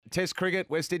Test cricket,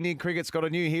 West Indian cricket's got a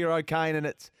new hero, Kane, and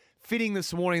it's fitting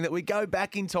this morning that we go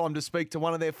back in time to speak to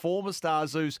one of their former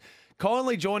stars who's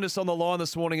kindly joined us on the line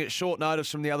this morning at short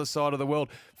notice from the other side of the world.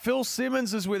 Phil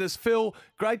Simmons is with us. Phil,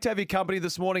 great to have your company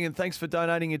this morning, and thanks for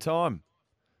donating your time.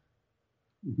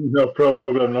 No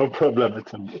problem, no problem.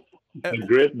 It's a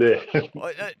great day.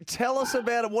 Tell us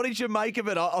about it. What did you make of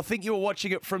it? I think you were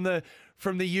watching it from the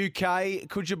UK.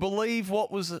 Could you believe what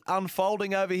was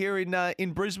unfolding over here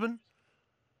in Brisbane?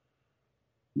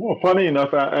 No, funny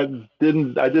enough, I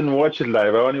didn't watch it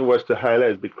live. I only watched the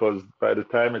highlights because by the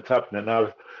time it's happening,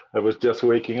 I was just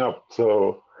waking up.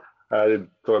 So I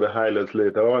saw the highlights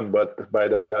later on. But by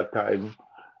that time,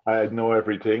 I know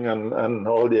everything, and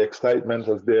all the excitement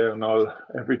was there and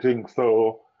everything.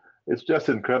 So it's just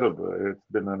incredible. It's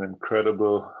been an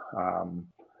incredible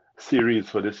series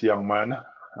for this young man,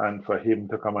 and for him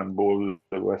to come and bowl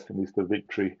the West Indies to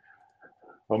victory.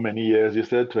 How many years? You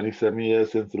said 27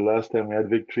 years since the last time we had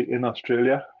victory in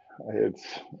Australia.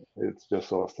 It's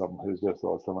just awesome. It's just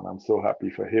awesome, and I'm so happy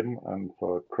for him and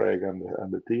for Craig and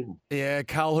the team. Yeah,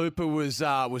 Carl Hooper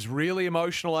was really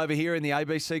emotional over here in the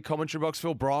ABC commentary box.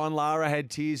 Phil, Brian Lara had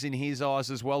tears in his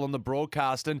eyes as well on the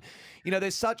broadcast, and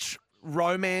there's such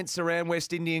romance around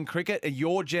West Indian cricket,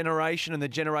 your generation and the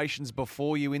generations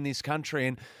before you in this country,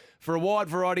 and for a wide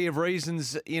variety of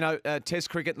reasons, Test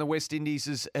cricket in the West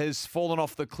Indies has fallen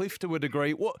off the cliff to a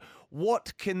degree.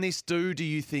 What can this do, do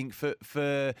you think,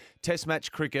 for Test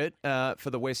match cricket for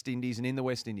the West Indies and in the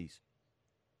West Indies?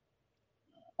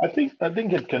 I think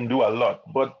it can do a lot,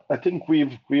 but I think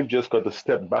we've just got to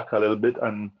step back a little bit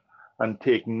and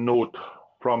take note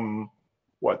from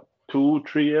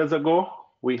 2-3 years ago.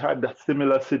 We had a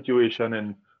similar situation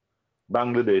in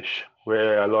Bangladesh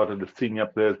where a lot of the senior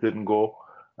players didn't go.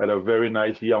 Had a very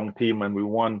nice young team, and we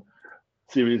won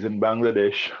series in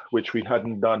Bangladesh, which we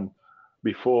hadn't done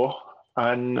before.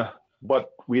 But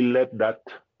we let that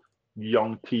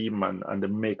young team and the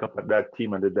makeup of that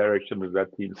team and the direction of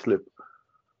that team slip.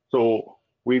 So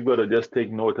we've got to just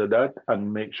take note of that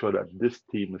and make sure that this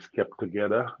team is kept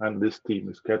together and this team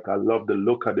is kept. I love the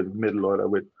look at the middle order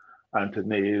with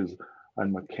Anthony's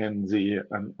and McKenzie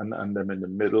and them in the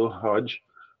middle, Hodge,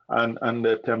 and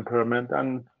their temperament.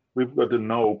 And we've got to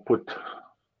now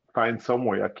find some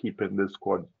way of keeping this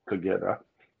squad together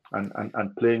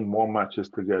and playing more matches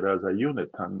together as a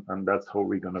unit. And that's how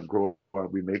we're going to grow.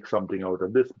 We make something out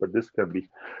of this. But this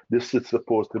is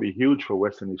supposed to be huge for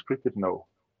West Indies cricket now.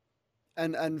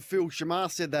 And Phil, Shamar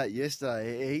said that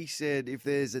yesterday. He said, if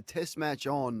there's a test match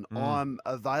on, I'm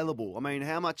available. I mean,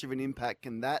 how much of an impact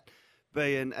can that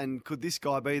be? And could this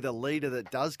guy be the leader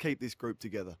that does keep this group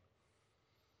together?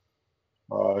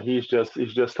 He's just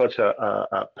such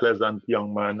a pleasant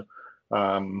young man.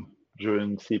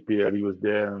 During CPL, he was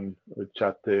there and we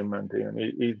chat to him and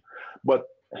but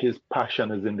his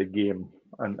passion is in the game,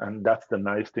 and that's the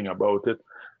nice thing about it.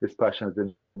 His passion is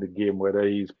in the game, whether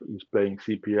he's playing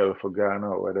CPL for Ghana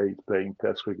or whether he's playing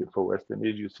Test cricket for West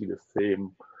Indies. You see the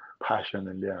same passion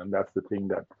in there, and that's the thing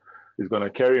that is going to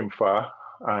carry him far,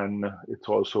 and it's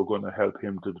also going to help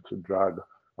him to drag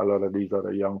a lot of these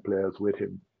other young players with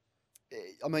him.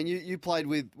 I mean, you played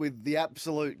with the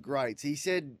absolute greats. He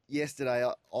said yesterday,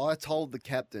 I told the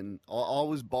captain I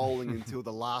was bowling until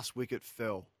the last wicket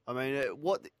fell. I mean,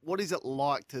 what is it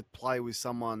like to play with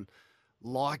someone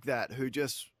like that who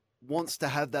just wants to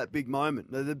have that big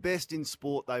moment? They're the best in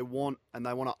sport. They want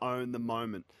to own the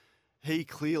moment. He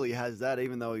clearly has that,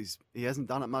 even though he hasn't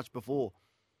done it much before.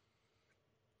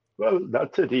 Well,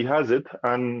 that's it. He has it.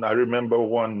 And I remember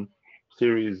one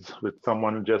series with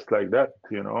someone just like that,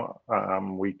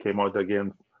 we came out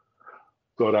against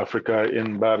South Africa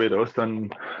in Barbados,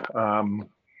 and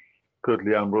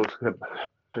Curtly Ambrose kept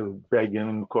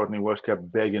begging, Courtney Walsh kept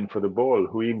begging for the ball.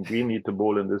 We need to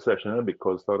bowl in this session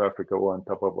because South Africa were on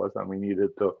top of us and we needed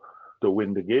to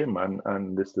win the game,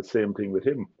 and it's the same thing with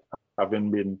him.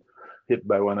 Having been hit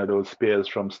by one of those spears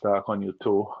from Stark on your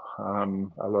toe,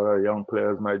 a lot of young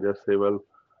players might just say, well,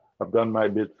 I've done my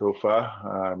bit so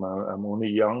far. I'm only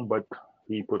young, but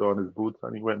he put on his boots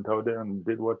and he went out there and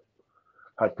did what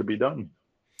had to be done.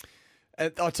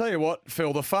 I'll tell you what,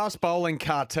 Phil, the fast bowling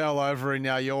cartel over in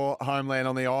your homeland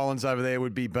on the islands over there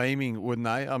would be beaming, wouldn't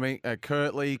they? I mean,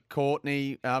 Curtly,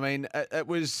 Courtney, it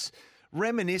was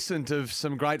reminiscent of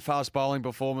some great fast bowling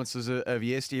performances of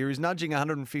yesteryear. He was nudging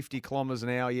 150 kilometres an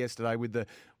hour yesterday with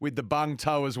the bung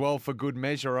toe as well for good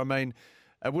measure. I mean,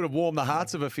 it would have warmed the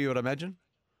hearts of a few, I'd imagine.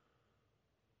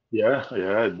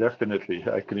 Yeah, definitely.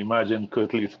 I can imagine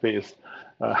Curtly's face.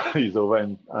 He's over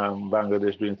in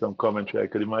Bangladesh doing some commentary. I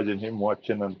could imagine him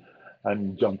watching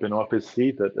and jumping off his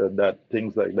seat at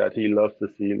things like that. He loves to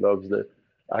see. He loves the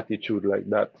attitude like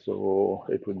that. So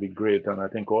it would be great. And I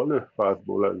think all the fast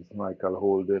bowlers, Michael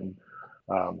Holden,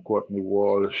 Courtney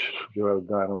Walsh, Joel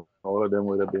Garner, all of them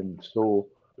would have been so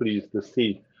pleased to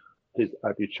see his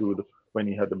attitude when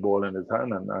he had the ball in his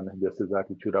hand and just his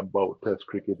attitude about Test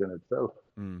cricket in itself.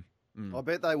 Mm. I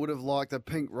bet they would have liked a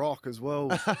pink rock as well,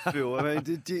 Phil. I mean,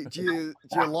 do you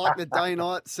like the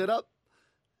day-night setup?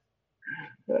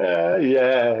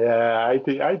 Yeah.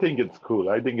 I think it's cool.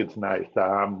 I think it's nice.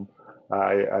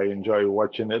 I enjoy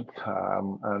watching it.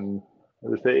 And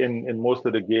as I say, in most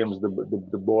of the games,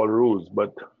 the ball rules,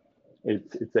 but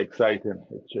it's exciting.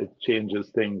 It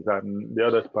changes things, and the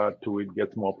other part too, it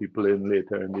gets more people in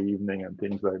later in the evening and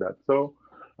things like that. So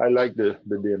I like the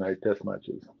day-night test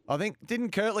matches. I think,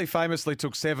 didn't Kirtley famously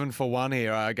took 7 for 1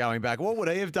 here going back? What would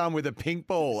he have done with a pink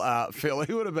ball, Phil?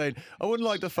 He would have been, I wouldn't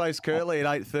like to face Kirtley at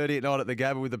 8:30 at night at the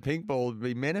Gabba with a pink ball. It would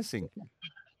be menacing.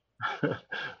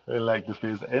 I like to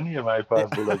face any of my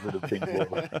fast bowlers with a pink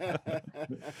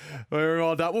ball. Very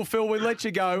well done. Well, Phil, we'll let you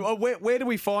go. Where do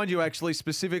we find you actually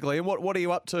specifically, and what are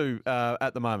you up to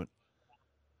at the moment?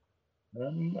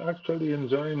 I'm actually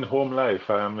enjoying home life.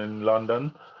 I'm in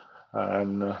London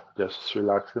and just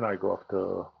relaxing. I go off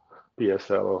to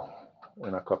PSL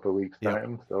in a couple of weeks' Yep.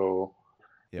 time, so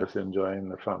Yep. just enjoying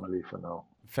the family for now.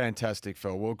 Fantastic,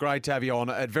 Phil. Well, great to have you on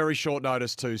at very short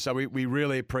notice too. So we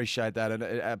really appreciate that, and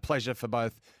a pleasure for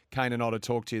both Kane and I to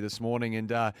talk to you this morning.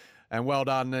 And well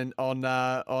done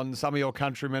on some of your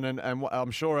countrymen, and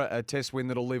I'm sure a test win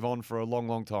that'll live on for a long,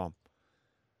 long time.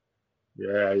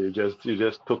 Yeah, you just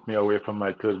took me away from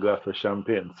my third glass of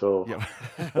champagne, so Yeah.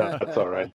 that's all right.